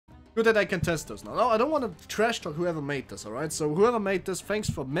Good that I can test those now. No, I don't want to trash talk whoever made this, alright? So whoever made this, thanks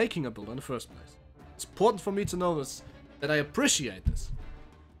for making a build in the first place. It's important for me to know this, that I appreciate this.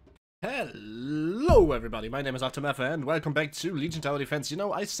 Hello everybody, my name is Aftermath and welcome back to Legion Tower Defense. You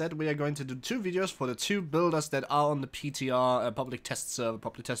know, I said we are going to do 2 videos for the 2 builders that are on the PTR, public test server,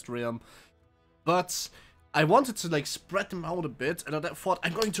 public test realm. But I wanted to like spread them out a bit, and I thought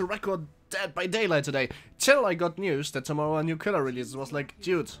I'm going to record Dead by Daylight today. Till I got news that tomorrow a new killer releases. Was like,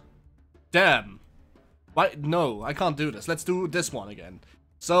 dude, damn. Why? No, I can't do this. Let's do this one again.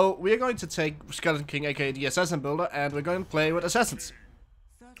 So we are going to take Skeleton King, aka the Assassin builder, and we're going to play with Assassins.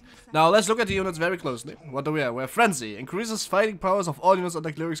 Now let's look at the units very closely. What do we have? We have Frenzy. Increases fighting powers of all units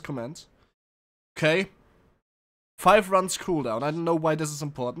under Cleric's command. Okay. 5 runs cooldown. I don't know why this is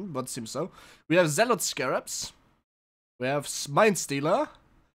important, but it seems so. We have Zealot Scarabs. We have Mind Stealer.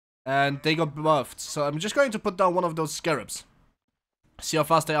 And they got buffed. So I'm just going to put down one of those Scarabs. See how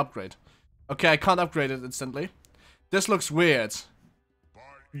fast they upgrade. Okay, I can't upgrade it instantly. This looks weird.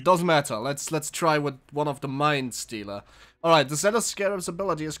 Doesn't matter. Let's try with one of the Mind Stealer. Alright, the Zealot Scarab's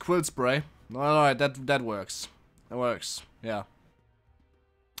ability is Quill Spray. Alright, that works. That works. Yeah.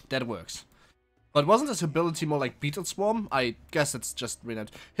 That works. But wasn't this ability more like Beetle Swarm? I guess it's just renamed.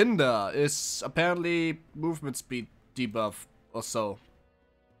 Hinder is apparently movement speed debuff or so.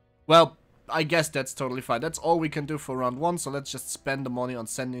 Well, I guess that's totally fine. That's all we can do for round 1, so let's just spend the money on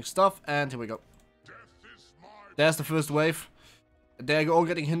sending stuff, and here we go. There's the first wave. They're all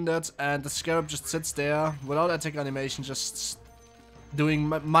getting hindered, and the Scarab just sits there without attack animation, just doing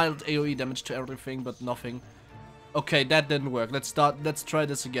mild AoE damage to everything, but nothing. Okay, that didn't work. Let's try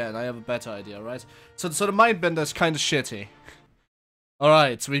this again. I have a better idea, right? So the Mindbender is kind of shitty.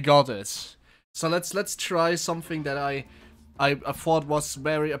 Alright, we got it. So let's try something that I thought was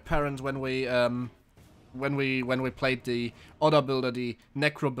very apparent when we played the other builder, the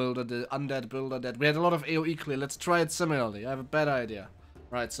Necro builder, the Undead builder, that we had a lot of AoE clear. Let's try it similarly. I have a better idea.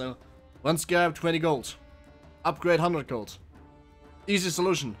 Right, so 1 Scarab, 20 gold. Upgrade 100 gold. Easy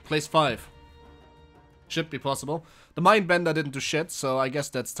solution. Place 5. Should be possible. The Mindbender didn't do shit, so I guess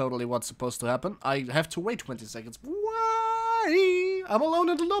that's totally what's supposed to happen. I have to wait 20 seconds. Why? I'm alone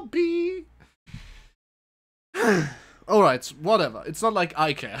in the lobby. Alright, whatever. It's not like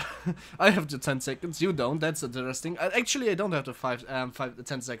I care. I have the 10 seconds, you don't. That's interesting. Actually, I don't have the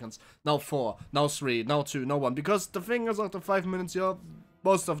 10 seconds. Now 4, now 3, now 2, now 1. Because the thing is, after 5 minutes,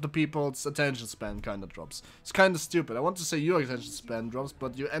 most of the people's attention span kind of drops. It's kind of stupid. I want to say your attention span drops,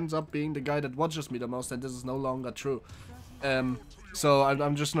 but you end up being the guy that watches me the most, and this is no longer true. So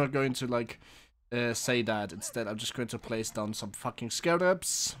I'm just not going to, like, say that. Instead, I'm just going to place down some fucking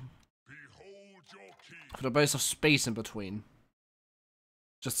Scarabs. For the base of space in between.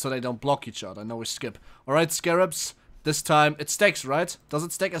 Just so they don't block each other. Now we skip. Alright, Scarabs. This time it stacks, right? Does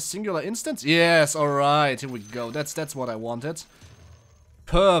it stack a singular instance? Yes, alright. Here we go. That's what I wanted.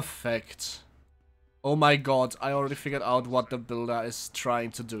 Perfect. Oh my god. I already figured out what the builder is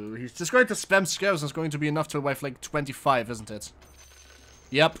trying to do. He's just going to spam Scarabs. It's going to be enough to revive like 25, isn't it?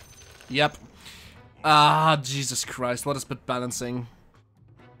 Yep. Yep. Ah, Jesus Christ. What is bit balancing?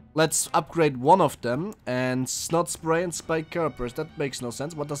 Let's upgrade one of them, and Snot Spray and Spike Carapace. That makes no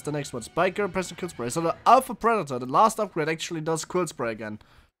sense. What does the next one? Spike Carapace and Quill Spray. So the Alpha Predator, the last upgrade, actually does Quill Spray again.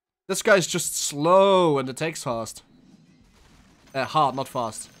 This guy's just slow and attacks fast. Hard, not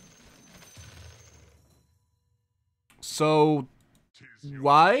fast. So,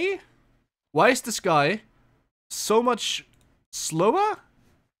 why? Why is this guy so much slower?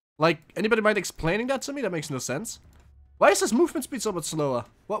 Like, anybody mind explaining that to me? That makes no sense. Why is his movement speed so much slower?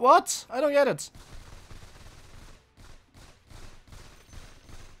 What? I don't get it.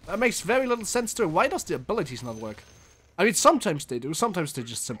 That makes very little sense to it. Why does the abilities not work? I mean, sometimes they do. Sometimes they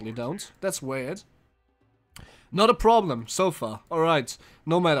just simply don't. That's weird. Not a problem so far. Alright.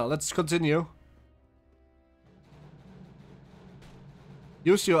 No matter. Let's continue.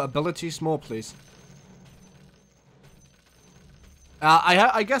 Use your abilities more, please.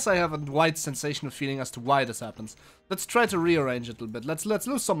 I guess I have a wide sensational feeling as to why this happens. Let's try to rearrange it a little bit. Let's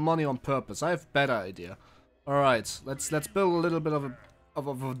lose some money on purpose. I have a better idea. Alright, let's build a little bit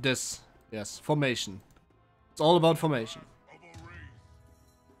of this. Yes, formation. It's all about formation.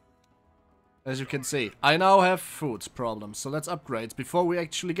 As you can see, I now have food problems, so let's upgrade before we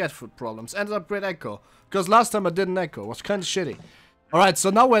actually get food problems. And upgrade Echo. Because last time I did an Echo. It was kind of shitty. Alright,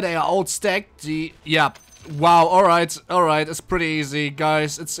 so now where they are all stacked, yeah. Wow, alright, it's pretty easy,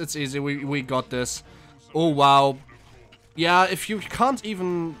 guys. It's easy, we got this. Oh, wow. Yeah, if you can't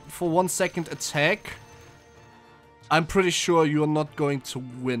even for 1 second attack, I'm pretty sure you're not going to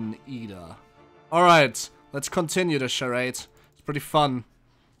win either. Alright, let's continue the charade. It's pretty fun.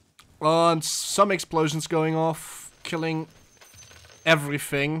 And some explosions going off, killing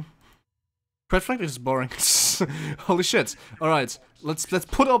everything. Quite frankly, it's boring. Holy shit. Alright, let's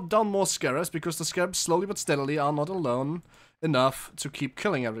put up down more scarabs, because the scarabs slowly but steadily are not alone enough to keep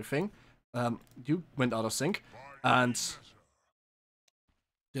killing everything. You went out of sync. And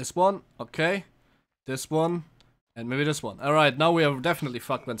this one, okay. This one, and maybe this one. Alright, now we are definitely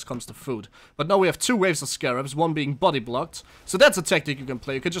fucked when it comes to food. But now we have 2 waves of scarabs, one being body blocked. So that's a tactic you can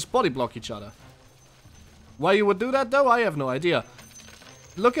play, you can just body block each other. Why you would do that though, I have no idea.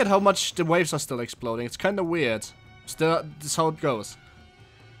 Look at how much the waves are still exploding, it's kinda weird. Still, this is how it goes.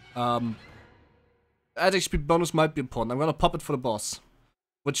 Add HP bonus might be important, I'm gonna pop it for the boss.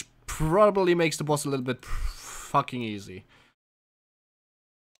 Which probably makes the boss a little bit fucking easy.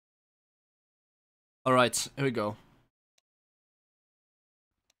 Alright, here we go.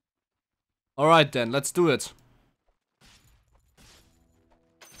 Alright then, let's do it.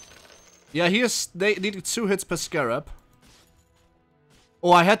 Yeah, they needed 2 hits per scarab.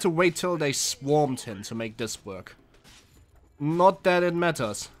 Oh, I had to wait till they swarmed him to make this work. Not that it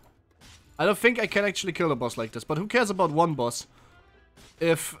matters. I don't think I can actually kill a boss like this, but who cares about one boss?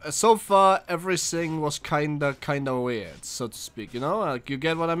 If so far everything was kinda weird, so to speak, you know? Like, you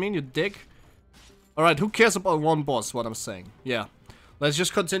get what I mean? You dig? Alright, who cares about one boss, what I'm saying? Yeah. Let's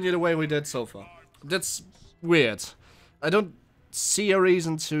just continue the way we did so far. That's weird. I don't see a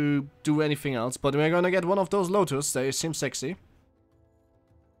reason to do anything else, but we're gonna get one of those lotus. They seem sexy.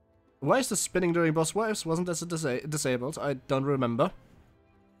 Why is this spinning during boss waves? Wasn't this disabled? I don't remember.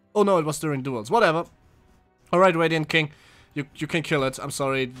 Oh no, it was during duels. Whatever. Alright, Radiant King. You can kill it. I'm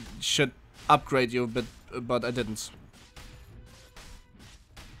sorry. Should upgrade you, but I didn't.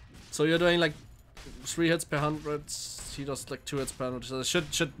 So you're doing like 3 hits per 100. He does like 2 hits per 100. So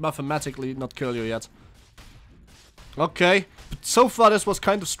should mathematically not kill you yet. Okay. But so far this was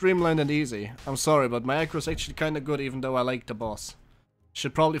kind of streamlined and easy. I'm sorry, but my aggro is actually kind of good, even though I like the boss.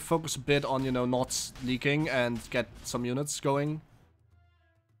 Should probably focus a bit on, you know, not leaking and get some units going.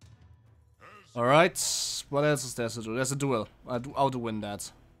 Alright, what else is there to do? There's a duel. I'll to win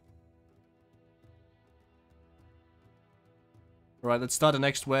that. Alright, let's start the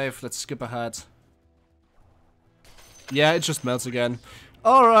next wave. Let's skip ahead. Yeah, it just melts again.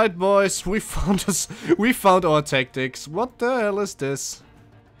 Alright, boys, we found our tactics. What the hell is this?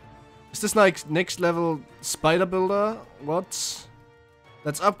 Is this like next level spider builder? What?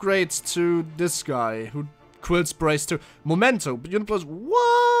 Let's upgrade to this guy who quillsprays too. Memento, unit plus.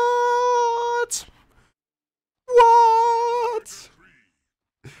 What? What?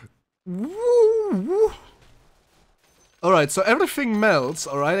 Woo. Alright, so everything melts,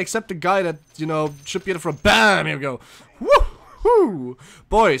 alright, except the guy that, you know, should be able to BAM! Here we go. Woohoo!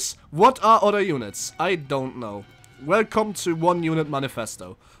 Boys, what are other units? I don't know. Welcome to 1 unit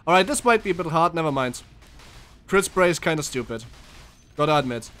manifesto. Alright, this might be a bit hard, never mind. Crit spray is kinda stupid. Gotta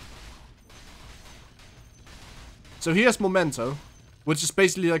admit. So he has Memento, which is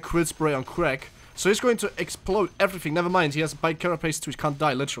basically like Quill Spray on crack. So he's going to explode everything. Never mind, he has Bite Carapace too, he can't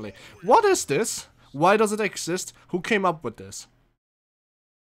die, literally. What is this? Why does it exist? Who came up with this?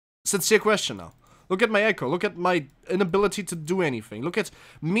 Sincere question now. Look at my echo, look at my inability to do anything. Look at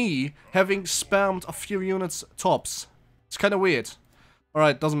me having spammed a few units tops. It's kinda weird.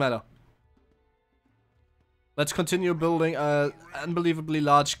 Alright, doesn't matter. Let's continue building an unbelievably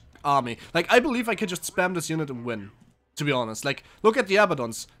large army. Like, I believe I can just spam this unit and win. To be honest. Like, look at the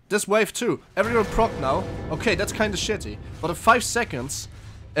Abaddons. This wave too. Everyone proc now. Okay, that's kinda shitty. But in 5 seconds,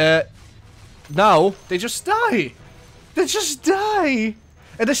 now, they just die. They just die.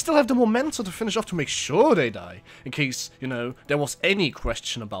 And they still have the momentum to finish off to make sure they die. In case, you know, there was any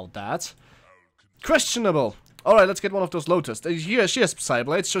question about that. Questionable. Alright, let's get one of those Lotus. Here, she has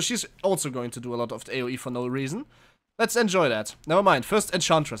Psyblades, so she's also going to do a lot of AoE for no reason. Let's enjoy that. Never mind, first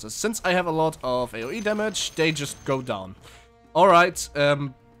Enchantresses. Since I have a lot of AoE damage, they just go down. Alright,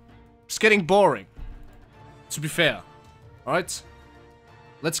 it's getting boring. To be fair. Alright.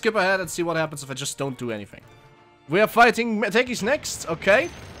 Let's skip ahead and see what happens if I just don't do anything. We are fighting techies next, okay.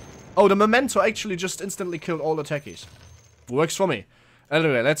 Oh, the Memento actually just instantly killed all the techies. Works for me.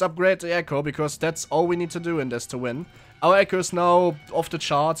 Anyway, let's upgrade the Echo, because that's all we need to do in this to win. Our Echo is now off the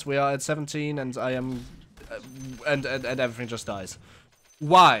charts, we are at 17, and I am... and everything just dies.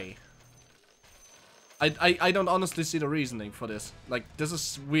 Why? I don't honestly see the reasoning for this. Like, this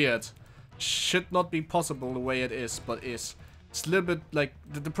is weird. Should not be possible the way it is, but is. It's a little bit, like...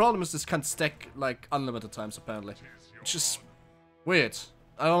 The problem is this can't stack, like, unlimited times, apparently. Which is weird.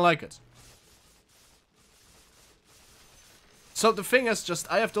 I don't like it. So the thing is just,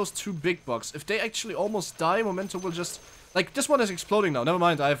 I have those 2 big bugs. If they actually almost die, Momentum will just Like, this one is exploding now. Never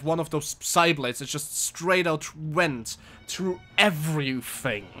mind, I have one of those Psy Blades that just straight out went through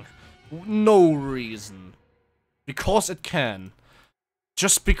everything. No reason. Because it can.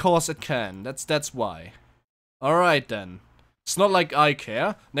 Just because it can. That's why. Alright then. It's not like I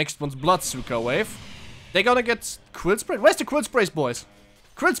care. Next one's Bloodsucker Wave. They're gonna get Quill Spray. Where's the Quill Sprays, boys?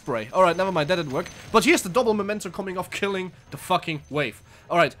 Quill Spray. Alright, never mind, that didn't work. But here's the double momentum coming off, killing the fucking wave.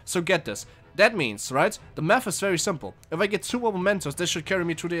 Alright, so get this. That means, right, the math is very simple. If I get 2 more mementos, this should carry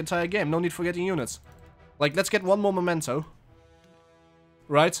me through the entire game. No need for getting units. Like, let's get 1 more memento.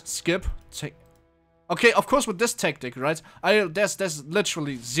 Right, skip. Take. Okay, of course with this tactic, right, there's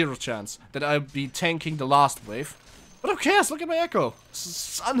literally 0 chance that I'll be tanking the last wave. But who cares? Look at my echo.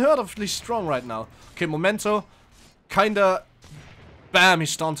 It's unheard ofly strong right now. Okay, memento. Kinda. Bam, he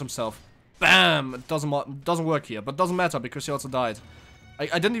stunned himself. Bam! It doesn't work here, but doesn't matter because he also died.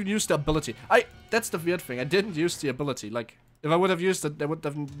 I didn't even use the ability. That's the weird thing. I didn't use the ability. Like, if I would have used it, there would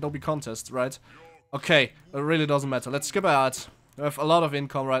have no be contest, right? Okay, it really doesn't matter. Let's skip ahead. We have a lot of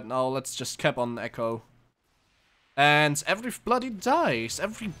income right now. Let's just cap on echo. And everybody dies.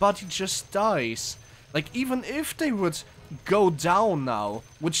 Everybody just dies. Like, even if they would go down now,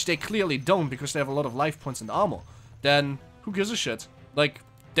 which they clearly don't because they have a lot of life points and armor, then who gives a shit? Like,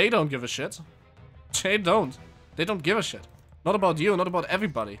 they don't give a shit. They don't. They don't give a shit. Not about you, not about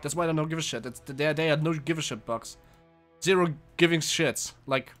everybody. That's why they don't give a shit. They are no give a shit bugs. 0 giving shits.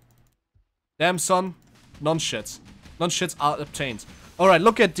 Like, damn son, none shits. None shits are obtained. Alright,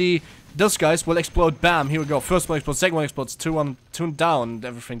 look at those guys will explode. Bam, here we go. First one explodes, second one explodes, 2 down, and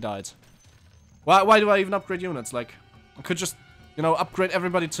everything died. Why do I even upgrade units? Like, I could just, you know, upgrade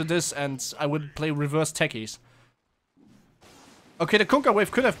everybody to this and I would play reverse techies. Okay, the Conquer Wave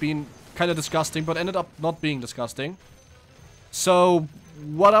could have been kind of disgusting, but ended up not being disgusting. So,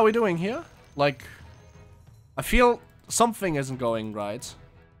 what are we doing here? Like, I feel something isn't going right.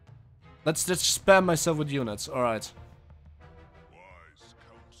 Let's just spam myself with units, alright.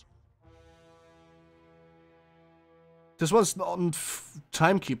 This one's on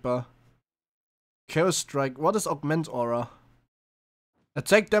Timekeeper. Chaos Strike. What is Augment Aura?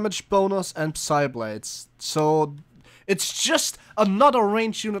 Attack damage bonus and Psy Blades. So, it's just another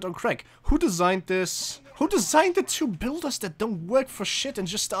ranged unit on crack. Who designed this? Who designed the 2 builders that don't work for shit and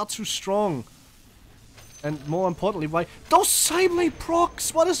just are too strong? And more importantly, why? Those Psyblade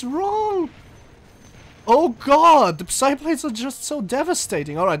procs! What is wrong? Oh god, the Psyblades are just so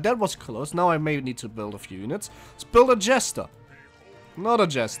devastating. Alright, that was close. Now I may need to build a few units. Let's build a Jester. Not a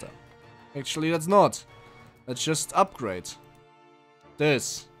Jester. Actually, that's not. Let's just upgrade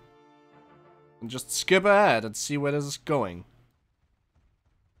this. And just skip ahead and see where this is going.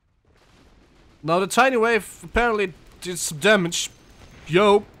 Now the tiny wave apparently did some damage.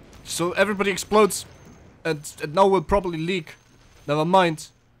 Yo. So everybody explodes. And now will probably leak. Never mind.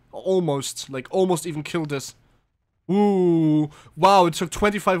 Almost. Like, almost even killed this. Ooh. Wow, it took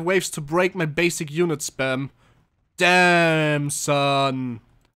 25 waves to break my basic unit spam. Damn, son.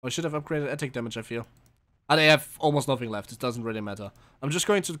 I should have upgraded attack damage, I feel. And I have almost nothing left. It doesn't really matter. I'm just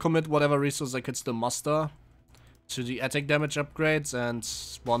going to commit whatever resources I could still muster to the attack damage upgrades. And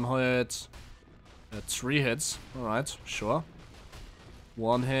 1 hit. 3 hits. Alright, sure.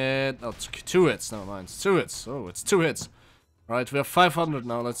 1 hit. Oh, 2 hits. Never mind. 2 hits. Oh, it's 2 hits. Alright, we have 500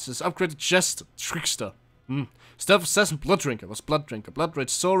 now. Let's just upgrade the chest. Trickster. Stealth Assassin, Blood Drinker. What's Blood Drinker? Blood Rage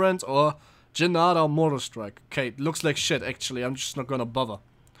Sorrent or Jinada or Mortal Strike. Okay, looks like shit actually. I'm just not gonna bother.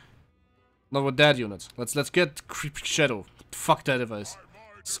 Not with that unit. Let's get Creepy Shadow. Fuck that device.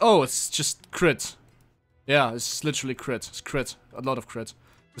 Oh, it's just crit. Yeah, it's literally crit. It's crit. A lot of crit.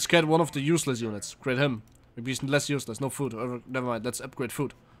 Let's get one of the useless units. Upgrade him. Maybe he's less useless. No food. Never mind. Let's upgrade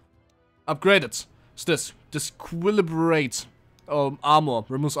food. Upgrade it. It's this. Disquilibrate. Armor.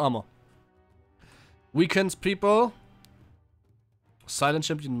 Removes armor. Weakens people. Silent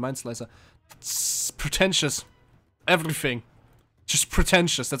Champion. Mind Slicer. It's pretentious. Everything. Just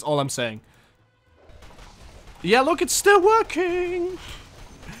pretentious. That's all I'm saying. Yeah, look, it's still working.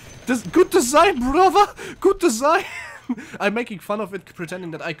 Good design, brother. Good design. I'm making fun of it, pretending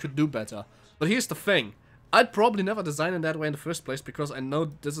that I could do better. But here's the thing. I'd probably never design it that way in the first place, because I know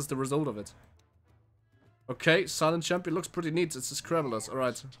this is the result of it. Okay, Silent Champion looks pretty neat. It's the Scrabblers.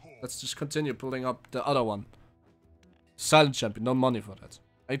 Alright, let's just continue pulling up the other one. Silent Champion, no money for that.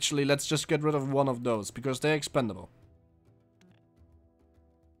 Actually, let's just get rid of one of those, because they're expendable.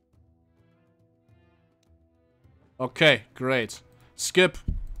 Okay, great. Skip.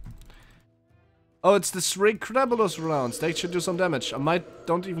 Oh, it's the 3 Crabulous rounds. They should do some damage. I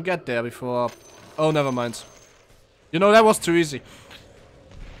don't even get there before... Oh, never mind. You know, that was too easy.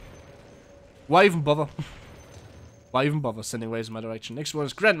 Why even bother? Why even bother sending waves in my direction? Next one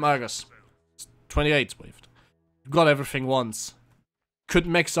is Grand Margus. 28 waved. Got everything once. Could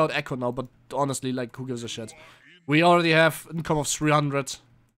max out Echo now, but honestly, like, who gives a shit? We already have income of 300.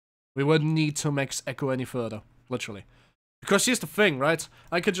 We wouldn't need to max Echo any further. Literally. Because here's the thing, right?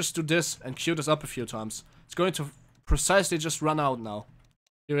 I could just do this and queue this up a few times. It's going to precisely just run out now.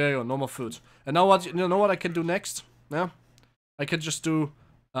 Here we go, no more food. And now what, you know what I can do next? Yeah? I can just do,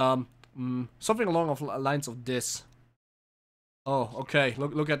 something along the lines of this. Oh, okay,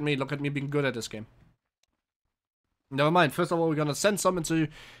 look at me being good at this game. Never mind, first of all, we're gonna send some into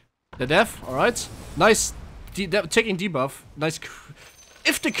the dev, alright? Nice, taking debuff, nice.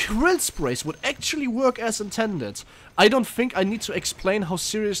 If the quillsprays would actually work as intended, I don't think I need to explain how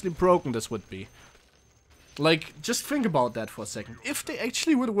seriously broken this would be. Like, just think about that for a second. If they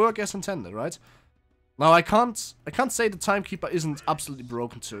actually would work as intended, right? Now, I can't say the Timekeeper isn't absolutely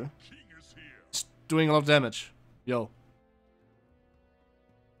broken too. It's doing a lot of damage. Yo.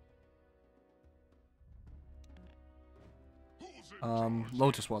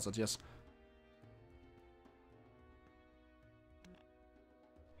 Lotus was it, yes.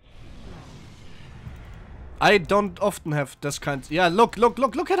 I don't often have this kind. Yeah, look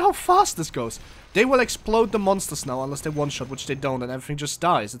at how fast this goes. They will explode the monsters now unless they one-shot, which they don't, and everything just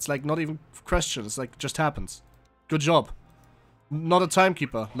dies. It's like not even a question, it's like just happens. Good job. Not a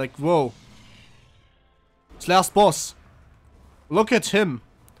Timekeeper. Like, whoa. It's last boss. Look at him.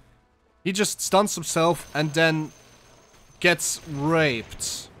 He just stuns himself and then gets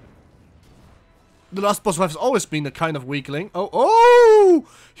raped. The last boss has always been a kind of weakling. Oh!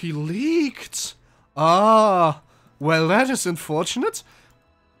 He leaked! Ah, well, that is unfortunate.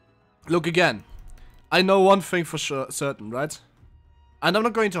 Look again. I know one thing for sure, certain, right? And I'm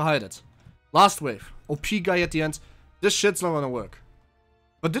not going to hide it. Last wave. OP guy at the end. This shit's not gonna work.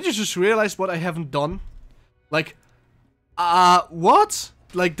 But did you just realize what I haven't done? Like, what?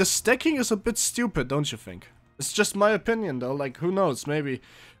 Like, the stacking is a bit stupid, don't you think? It's just my opinion, though. Like, who knows? Maybe.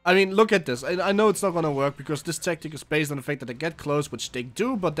 I mean, look at this. I know it's not gonna work because this tactic is based on the fact that they get close, which they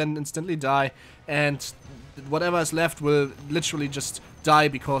do, but then instantly die, and whatever is left will literally just die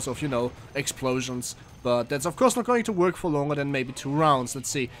because of, you know, explosions. But that's of course not going to work for longer than maybe 2 rounds. Let's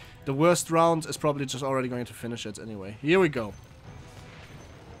see. The worst round is probably just already going to finish it anyway. Here we go.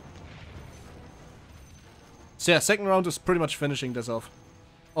 So yeah, second round is pretty much finishing this off.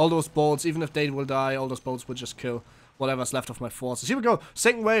 All those bolts, even if they will die, all those bolts will just kill whatever's left of my forces. Here we go.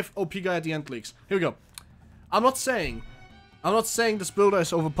 Second wave, OP guy at the end leaks. Here we go. I'm not saying this builder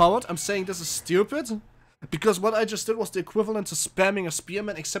is overpowered. I'm saying this is stupid. Because what I just did was the equivalent to spamming a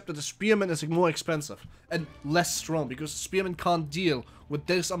spearman, except that the spearman is more expensive and less strong, because the spearman can't deal with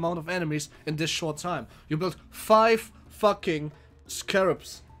this amount of enemies in this short time. You build 5 fucking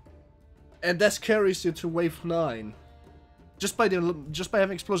scarabs, and that carries you to wave 9. Just by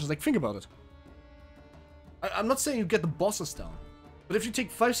having explosions. Like, think about it. I'm not saying you get the bosses down, but if you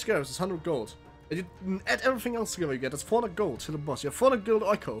take 5 scarabs, it's 100 gold. And you add everything else together, you get that's 400 gold to the boss. You have 400 gold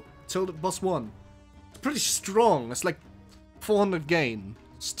Echo till the boss 1. It's pretty strong. It's like 400 gain.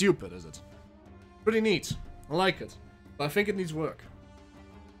 Stupid, is it? Pretty neat. I like it. But I think it needs work.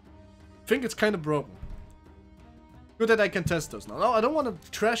 I think it's kind of broken. Good that I can test those now. No, I don't want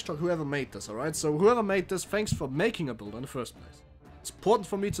to trash talk whoever made this, alright? So whoever made this, thanks for making a build in the first place. It's important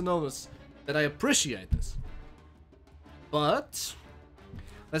for me to know this, that I appreciate this. But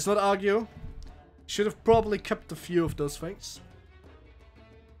let's not argue. Should have probably kept a few of those things.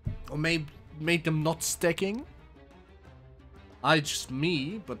 Or made them not stacking. Just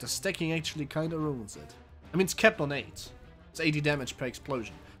me, but the stacking actually kind of ruins it. I mean, it's capped on 8. It's 80 damage per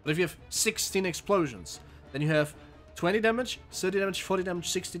explosion. But if you have 16 explosions, then you have 20 damage, 30 damage, 40 damage,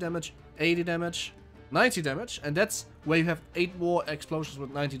 60 damage, 80 damage, 90 damage, and that's where you have 8 more explosions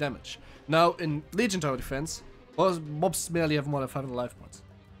with 90 damage. Now, in Legion Tower Defense, mobs barely have more than 500 life points.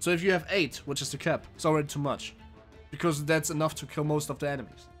 So if you have 8, which is the cap, it's already too much. Because that's enough to kill most of the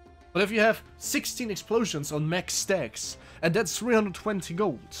enemies. But if you have 16 explosions on max stacks, and that's 320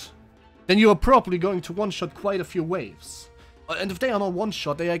 gold, then you are probably going to one-shot quite a few waves. And if they are not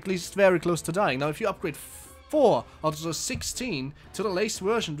one-shot, they are at least very close to dying. Now, if you upgrade 4 out of the 16 to the latest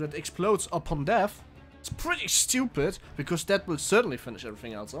version that explodes upon death, it's pretty stupid, because that will certainly finish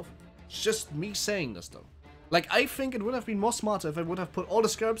everything else off. It's just me saying this, though. Like, I think it would have been more smarter if I would have put all the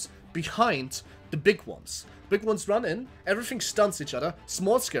scarabs behind the big ones. Big ones run in, everything stuns each other,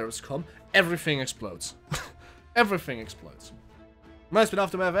 small scarabs come, everything explodes. Everything explodes. Nice been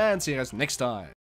Aftermath, and see you guys next time.